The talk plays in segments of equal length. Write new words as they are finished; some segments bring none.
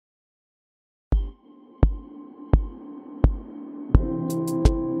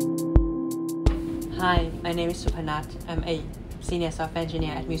Hi, my name is Supanath. I'm a Senior Software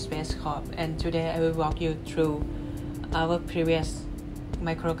Engineer at MuSpace Corp, and today I will walk you through our previous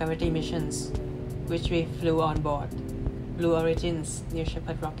microgravity missions, which we flew on board Blue Origin's New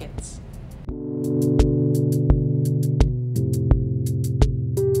Shepard rockets.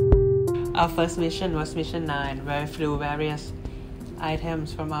 Our first mission was Mission 9, where we flew various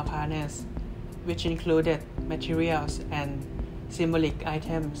items from our partners, which included materials and symbolic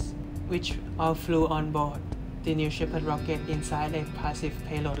items, which all flew on board the New Shepard rocket inside a passive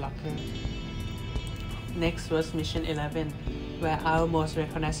payload locker. Next was Mission 11, where our most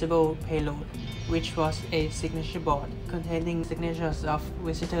recognizable payload, which was a signature board containing signatures of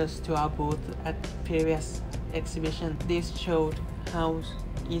visitors to our booth at previous exhibition. This showed how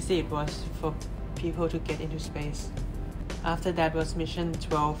easy it was for people to get into space. After that was Mission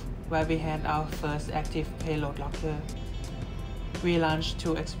 12, where we had our first active payload locker. We launched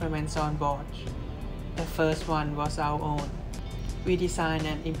 2 experiments on board. The first one was our own. We designed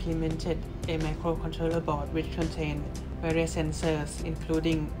and implemented a microcontroller board which contained various sensors,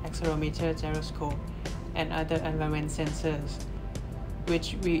 including accelerometer, gyroscope, and other environment sensors,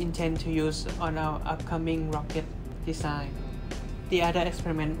 which we intend to use on our upcoming rocket design. The other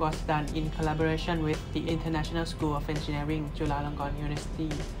experiment was done in collaboration with the International School of Engineering, Chulalongkorn University,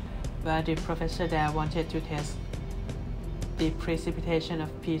 where the professor there wanted to test the precipitation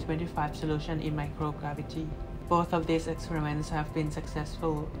of P25 solution in microgravity. Both of these experiments have been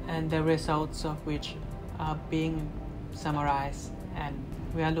successful, and the results of which are being summarized, and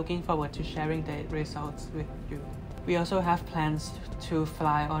we are looking forward to sharing the results with you. We also have plans to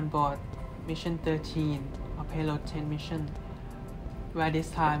fly on board Mission 13 or Payload 10 mission, where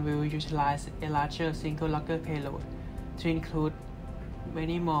this time we will utilize a larger single locker payload to include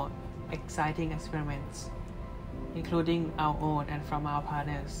many more exciting experiments, including our own and from our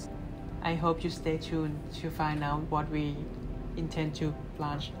partners. I hope you stay tuned to find out what we intend to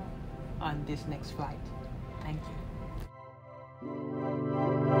launch on this next flight.